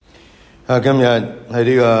今日係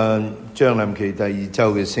呢個將臨期第二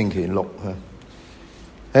周嘅星期六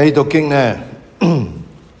喺讀經呢，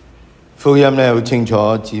福音呢好清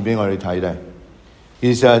楚指俾我哋睇咧。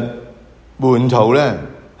其實門徒呢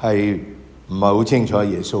係唔係好清楚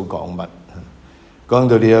耶穌講乜，講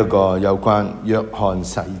到呢一個有關約翰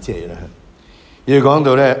洗者啦，要講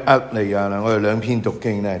到咧厄利亞啦，我哋兩篇讀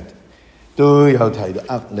經呢都有提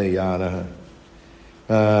到厄利亞啦。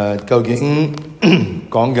究竟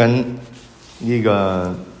講緊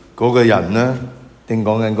呢嗰個人呢，定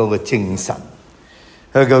講緊嗰個精神？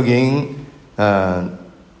究竟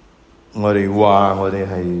我哋話我哋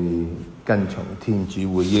係跟從天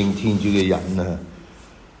主、回應天主嘅人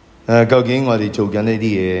啊？究竟我哋做緊呢啲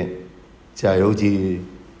嘢就係好似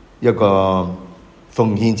一個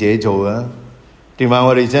奉獻者做啊？定話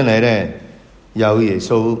我哋真係咧有耶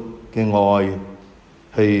穌嘅愛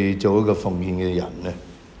去做一個奉獻嘅人呢？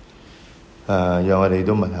讓我哋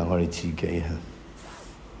都問下我哋自己。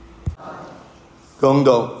恭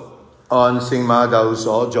讀按聖瑪竇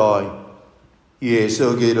所載耶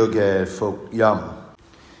穌基督嘅福音。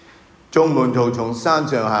眾門徒從山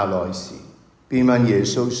上下來時，便問耶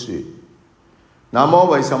穌說：那麼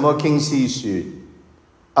為什麼經師說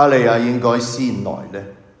厄利亞應該先來呢？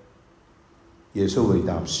耶穌回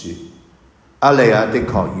答說：厄利亞的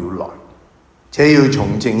確要來，且要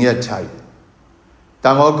重整一切。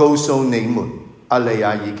但我告訴你們，厄利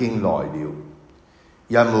亞已經來了，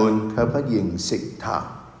人們卻不認識他，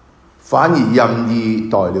反而任意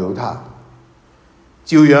待了他。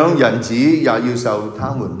照樣人子也要受他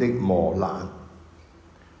們的磨難。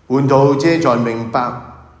門徒這才明白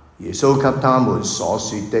耶穌給他們所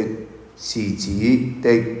說的是指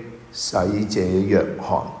的洗者若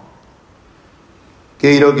翰。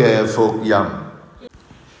基督嘅福音。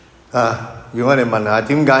如果我哋問下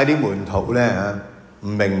點解啲門徒呢唔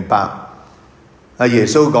明白耶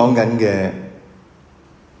穌講緊嘅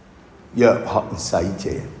若翰洗者？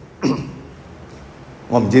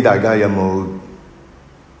我唔知大家有冇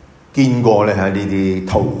見過咧呢啲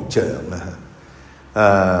圖像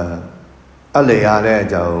啊？厄利亞咧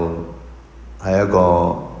就係一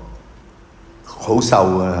個好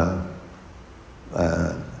瘦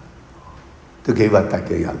都幾核突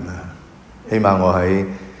嘅人啊！起碼我喺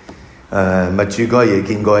密主嗰日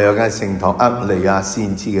見過有間聖堂，厄利亞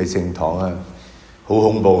先知嘅聖堂啊，好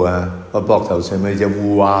恐怖啊！個膊頭上面隻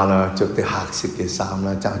烏鴉啦，着啲黑色嘅衫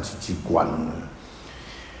啦，揸住支棍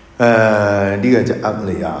呢個就厄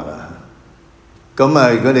利亞啦。咁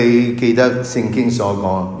如果你記得聖經所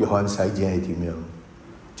講，約翰洗者係點樣？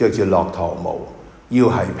着住駱駝毛，腰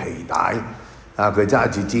係皮帶，佢揸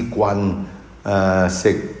住支棍，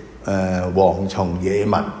食蝗蟲野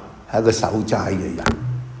蜜，係一個守齋嘅人。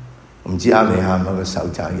唔知厄利亞係咪一個守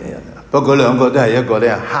齋嘅人啊？不過兩個都係一個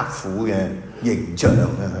咧刻苦嘅形象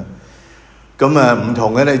啊。咁唔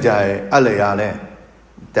同嘅咧就係厄利亞咧，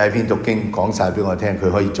第一篇讀經講晒俾我聽，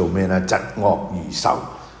佢可以做咩咧？疾惡如仇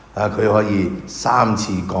佢可以3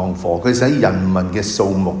次降火，佢使人民嘅數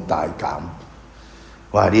目大減。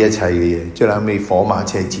哇！呢一切嘅嘢，最後尾火馬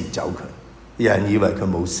車接走佢，有人以為佢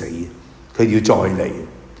冇死，佢要再嚟。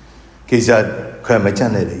其實佢係咪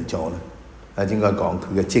真係嚟咗咧？應該講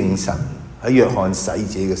佢嘅精神喺約翰洗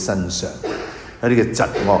者嘅身上，喺呢個疾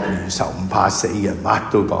惡如仇唔怕死嘅，乜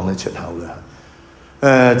都講得出口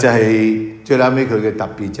啦。就係最後尾佢嘅特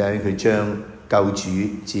別就係佢將救主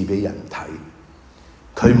賜俾人睇，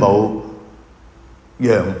佢冇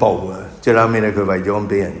讓步啊！最後尾咧，佢為咗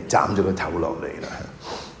俾人斬咗個頭落嚟啦。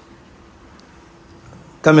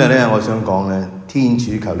今日咧，我想講咧，天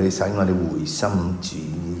主求你使我哋回心轉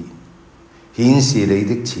意，顯示你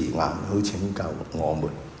的慈顏，好拯救我們。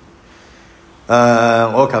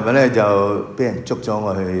我琴日咧就俾人捉咗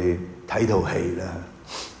我去睇套戲啦。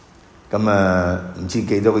咁唔知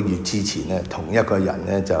幾多個月之前咧，同一個人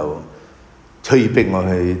咧就催逼我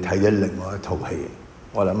去睇咗另外一套戲。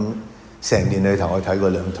我諗成年裏頭我睇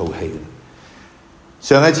過2套戲。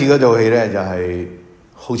上一次嗰套戲咧就係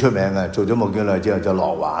好出名嘅，做咗冇幾耐之後就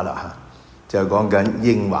落畫啦嚇，就講緊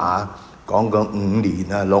英華。講講5年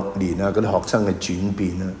啊、6年啊嗰啲學生嘅轉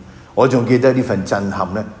變啊，我仲記得呢份震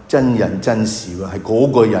撼咧，真人真事喎，係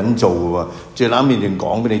嗰個人做嘅喎，最冷面仲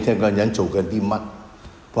講俾你聽嗰個人做緊啲乜。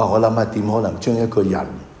哇！我諗下點可能將一個人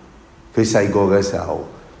佢細個嘅時候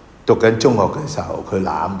讀緊中學嘅時候佢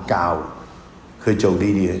濫交，佢做呢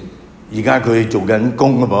啲嘢，而家佢做緊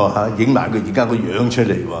工㗎嘛，影埋佢而家個樣出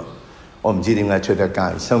嚟喎，我唔知點解出得街。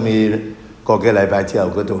收尾個幾禮拜之後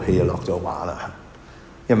嗰套戲就落咗畫啦。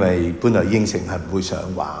因為本來應承係唔會上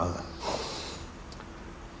畫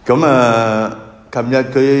嘅。咁琴日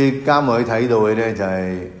佢監我去睇到嘅咧就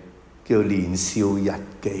係叫《年少日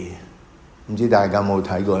記》，唔知大家有冇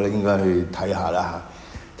睇過咧？應該去睇下啦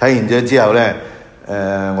嚇。睇完咗之後咧，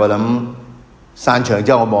我諗散場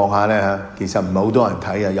之後我望下咧嚇，其實唔係好多人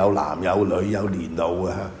睇啊，有男有女有年老嘅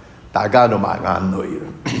嚇，大家都埋眼淚啊。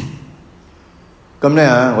咁咧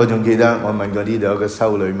嚇，我仲記得我問過呢度有個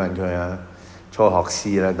修女問佢啊，初學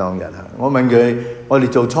師啦當日嚇，我問佢：我哋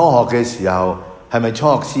做初學嘅時候係咪初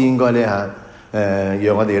學師應該咧嚇？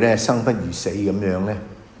讓我哋咧生不如死咁樣咧？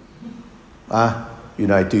啊，原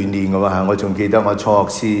來係鍛鍊嘅喎嚇！我仲記得我初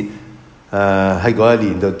學師喺嗰一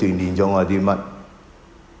年度鍛鍊咗我啲乜，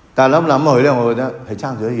但係諗去咧，我覺得係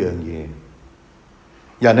爭咗一樣嘢。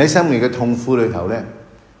人喺生命嘅痛苦裏頭咧，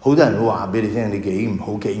好多人會話俾你聽，你幾唔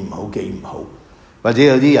好，幾唔好，幾唔好。或者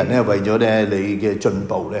有啲人咧為咗咧你嘅進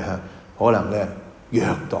步咧嚇，可能咧虐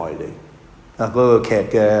待你。嗰個劇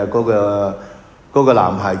嘅嗰個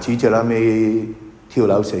男孩子最後尾跳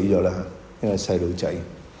樓死咗啦，因為細路仔。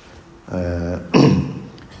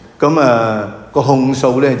個控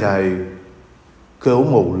訴咧就係佢好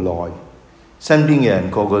無奈，身邊嘅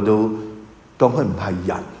人個個都當佢唔係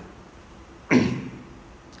人。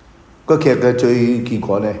個劇嘅最結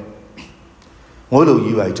果咧，我一路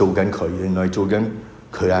以為做緊佢，原來做緊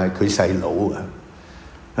佢細佬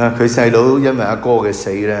啊！佢細佬因為阿哥嘅死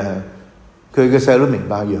咧，佢嘅細佬明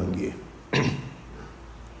白一樣嘢，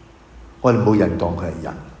我哋冇人當佢係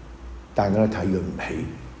人，大家都睇佢唔起。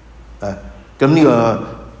咁呢個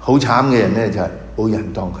好慘嘅人咧，就係冇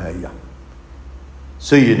人當佢係人。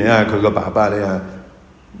雖然咧佢個爸爸咧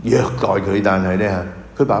虐待佢，但係咧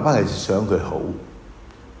佢爸爸係想佢好，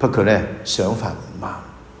不過咧想法唔啱。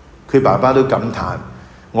佢爸爸都感嘆：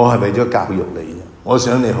我係為咗教育你，我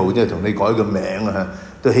想你好，即係同你改個名啊，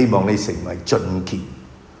都希望你成為俊傑。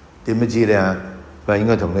點不知咧佢應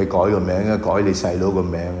該同你改個名啊，改你細佬個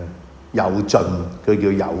名啊，有俊，佢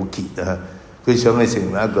叫有傑啊。佢想你成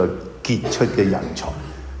為一個傑出嘅人才，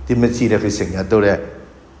點不知咧佢成日都咧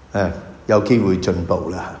有機會進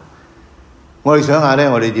步啦。我哋想下咧，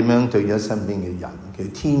我哋點樣對咗身邊嘅人？其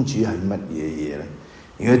實天主係乜嘢嘢咧？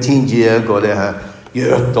如果天主係一個咧虐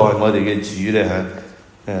待我哋嘅主咧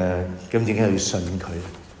咁點解要信佢？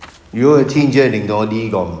如果佢天主係令到我呢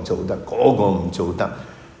個唔做得，嗰個唔做得，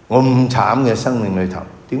我咁慘嘅生命裏頭，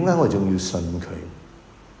點解我仲要信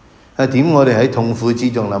佢？點我哋喺痛苦之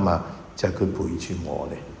中諗下，就係佢陪住我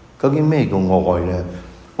哋。究竟咩叫愛咧？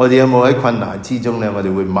我哋有冇喺困難之中咧？我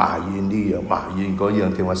哋會埋怨呢樣埋怨嗰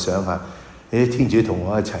樣，定話想下，天主同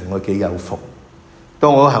我一齊，我幾有福。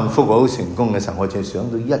當我幸福我好成功嘅時候，我就想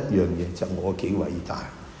到一樣嘢，就我幾偉大。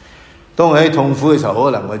當我喺痛苦嘅時候，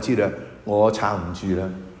可能我知道我撐唔住啦，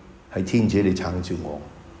係天主你撐住我，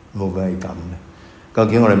冇計係咁嘅。究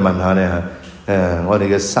竟我哋問下咧我哋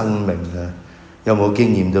嘅生命有冇經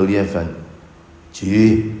驗到呢一份主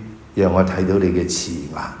讓我睇到你嘅慈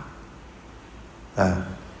愛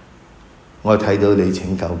我睇到你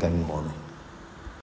拯救緊我。